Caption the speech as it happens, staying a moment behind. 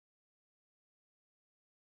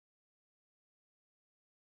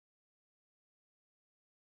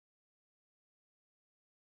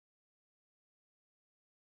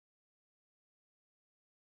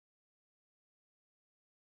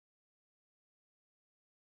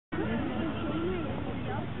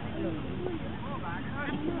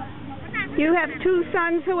You have two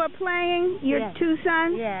sons who are playing? Your Yes. two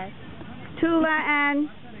sons? Yes. Tula and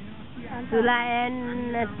Tula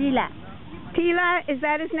and Tila. Tila, is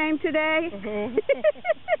that his name today?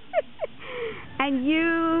 And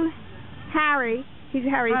you, Harry, he's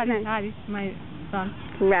Harry's name. Harry, my son.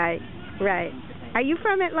 Right, right. Are you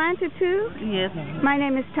from Atlanta too? Yes. My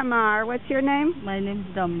name is Tamar. What's your name? My name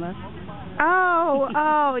is Dumba.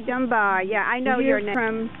 Oh, Dunbar. Yeah, I know your name.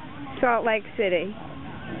 From Salt Lake City.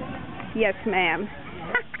 Yes, ma'am.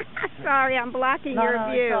 Sorry, I'm blocking your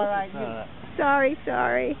view. It's all right.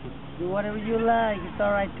 Sorry. Do whatever you like. It's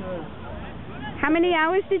all right to us. How many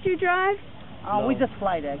hours did you drive? We just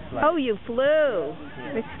fly actually. Oh, you flew.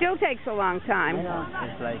 Yeah. It still takes a long time.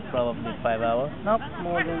 It's like probably 5 hours. Nope,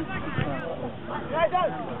 more than 6 hours.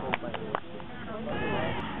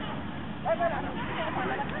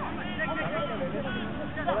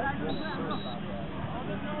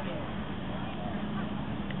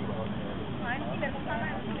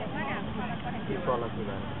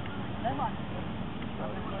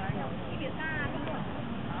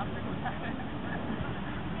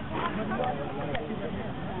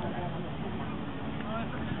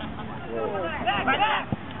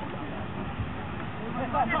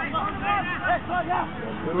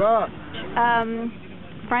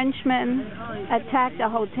 Frenchman attacked a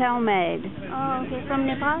hotel maid. Oh, okay. From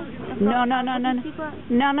Nepal? No.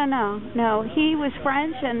 No, he was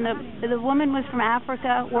French and the woman was from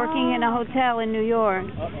Africa working in a hotel in New York.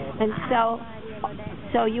 And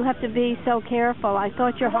so you have to be so careful. I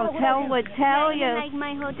thought your hotel would tell you. Like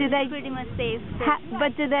my hotel is pretty much safe.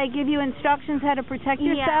 But did they give you instructions how to protect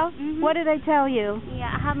yourself? Yeah. What do they tell you?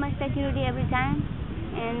 Yeah, I have my security every time.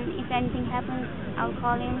 And if anything happens, I'll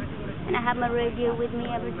call him. And I have my radio with me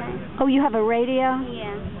every time. Oh, you have a radio?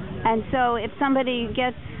 Yeah. And so if somebody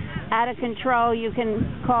gets out of control, you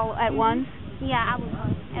can call at once? Yeah, I will call.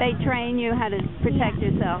 They train you how to protect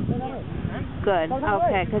yourself? Good.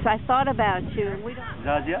 Okay, because I thought about you.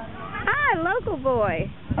 Georgia? Local boy.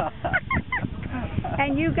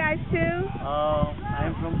 And you guys too?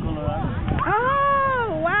 I'm from Colorado.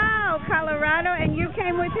 Oh, wow, Colorado. And you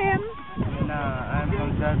came with him? No, I'm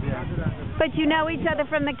from Serbia. But you know each other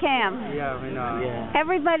from the camp? Yeah, we know. Yeah.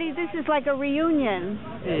 Everybody, this is like a reunion.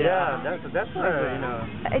 Yeah, that's you know.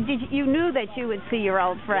 You knew that you would see your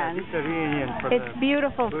old friends. Yeah, it's a reunion for It's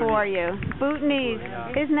beautiful for you. Bhutanese,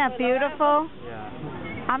 isn't that beautiful? Yeah.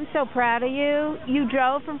 I'm so proud of you. You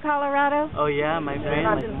drove from Colorado? Oh yeah, my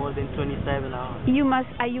friend is more than 27 hours.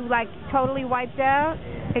 Are you like totally wiped out?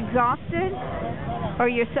 Exhausted? Or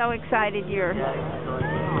you're so excited you're...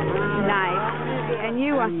 Nice. And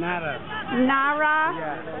you are... Nara?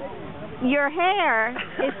 Your hair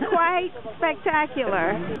is quite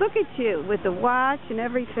spectacular. Look at you with the watch and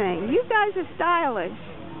everything. You guys are stylish.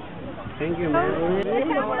 Thank you, man.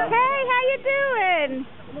 Hey, how you doing?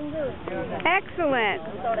 Excellent.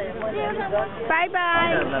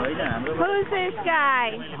 Bye-bye. Who's this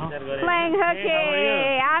guy? Playing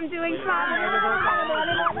hooky. I'm doing fine.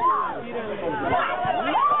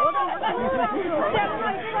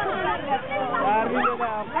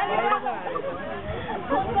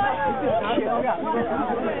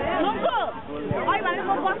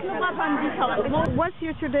 What's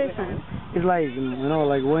your tradition? It's like,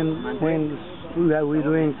 like when we're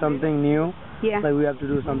doing something new, like we have to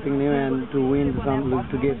do something new and to win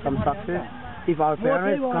to get some success. If our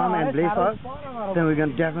parents come and bless us, then we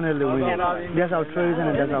can definitely win. That's our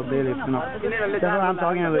tradition and that's our belief, That's what I'm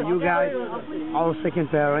talking about. You guys, our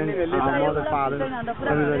second parents, our mother, father,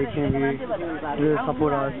 everybody came here to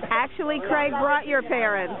support us. Actually, Craig brought your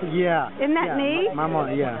parents. Yeah. Isn't that neat? My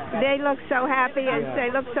mom, yeah. They look so happy and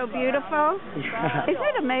they look so beautiful. Yeah. Isn't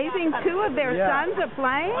it amazing? Two of their sons are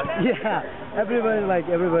playing? Yeah.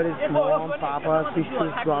 Everybody's mom, papa,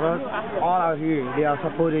 sisters, brothers, all are here. They are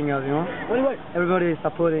supporting us, Everybody is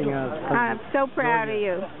supporting us. I'm so proud of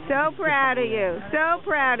you. So proud of you. So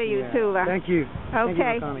proud of you, Tula. Thank you. Okay. Thank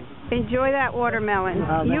you for coming. Enjoy that watermelon.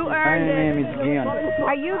 You earned it. My name is Gian.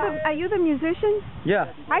 Are you the musician?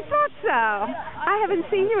 Yeah. I thought so. I haven't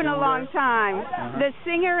seen you in a long time. The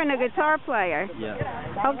singer and a guitar player.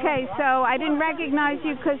 Yeah. Okay, so I didn't recognize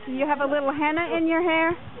you because you have a little henna in your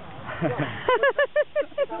hair.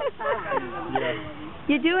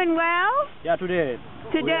 You doing well? Yeah, today.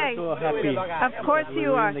 Today. We are so happy. Of course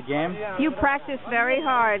you are. In the game. You practice very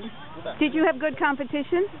hard. Did you have good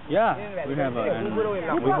competition? Yeah, we have. And we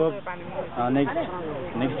hope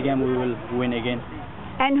next game we will win again.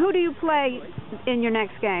 And who do you play in your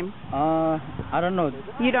next game? I don't know.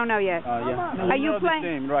 You don't know yet? Yeah. Are you playing?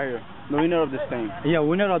 Team right here. The winner of this team. Yeah,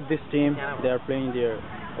 winner of this team. They are playing their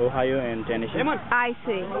Ohio and Tennessee. I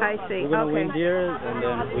see. We're gonna Okay. win here, and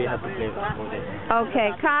then we have to play for this.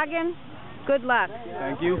 Okay, Kagan, good luck.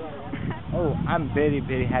 Thank you. Oh, I'm very,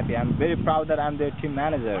 very happy. I'm very proud that I'm their team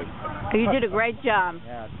manager. You did a great job.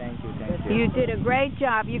 Yeah, thank you. You did a great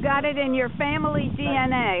job. You got it in your family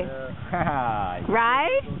DNA,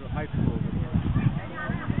 right? High school.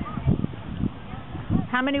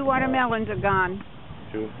 How many watermelons are gone?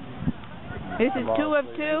 2. This is 2 of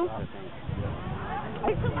 2?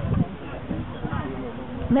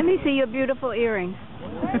 Let me see your beautiful earrings.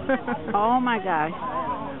 Oh my gosh.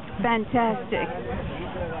 Fantastic.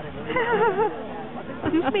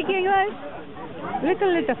 You speak English? Little.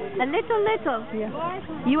 A little.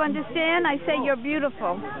 Yeah. You understand? I say you're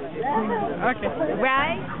beautiful. Okay.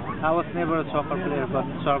 Right? I was never a soccer player, but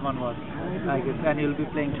Sarman was. I guess, and he'll be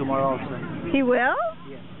playing tomorrow also. He will?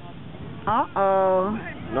 Yes. Uh-oh.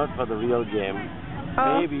 Not for the real game.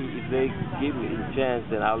 Oh. Maybe if they give me a chance,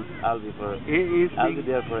 then I'll be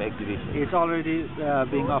there for exhibition. It's already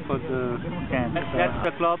being offered the chance. That's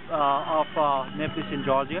the club of Nepal in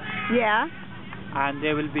Georgia, Yeah? and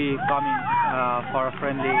they will be coming for a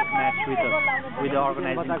friendly match with us, with the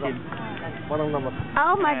organizing team.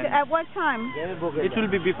 Oh my God. At what time? It will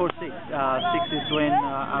be before 6. 6 is when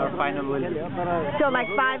our final will be. So like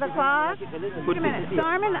 5 o'clock? Wait a minute.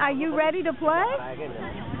 Sarman, are you ready to play?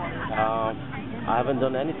 I haven't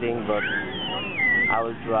done anything, but I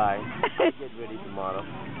will try. I'll get ready tomorrow.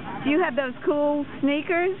 Do you have those cool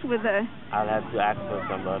sneakers with a... I'll have to ask for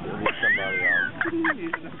somebody else.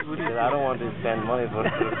 Because I don't want to spend money for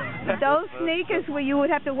Those sneakers where you would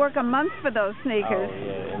have to work a month for those sneakers.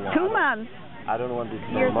 Oh, yeah, 2 months. I don't want to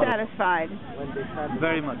spend You're money. satisfied.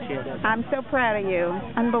 Very much, yes. I'm so proud of you.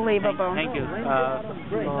 Unbelievable. Thank you.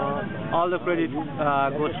 All the credit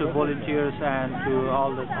goes to volunteers and to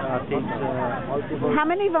all the teams. How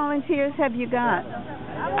many volunteers have you got?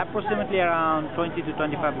 Approximately around 20 to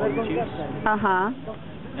 25 volunteers. Uh-huh.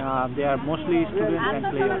 They are mostly students and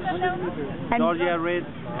players. And Georgia Red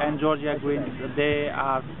and Georgia Green, they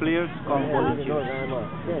are players come volunteers.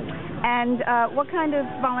 And what kind of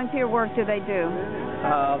volunteer work do they do?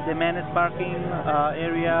 They manage parking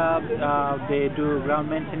area, they do ground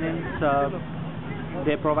maintenance,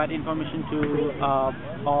 they provide information to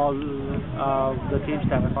all the teams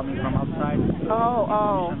that are coming from outside.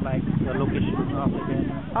 Oh. Information like the location of the game.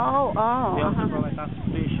 Oh. They also provide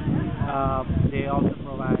transportation. They also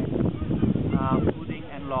provide fooding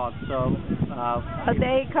and lodge. So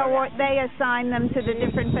they assign them to the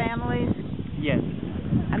different families? yes.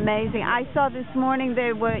 Amazing. I saw this morning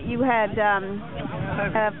you had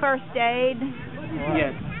first aid.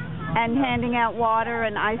 Yes. And handing out water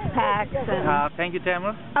and ice packs. And Thank you,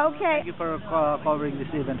 Tamara. okay. Thank you for covering this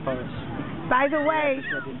event for us. By the way,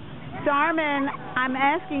 Sarman, I'm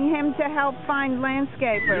asking him to help find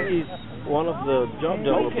landscapers. He's one of the job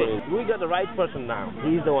developers. We got the right person now.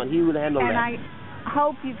 He's the one. He will handle and that. I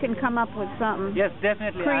hope you can come up with something Yes,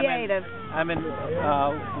 definitely. creative. I mean,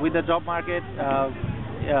 with the job market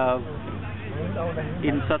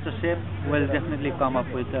in such a shape, we'll definitely come up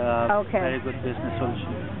with a very good business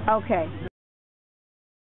solution. Okay.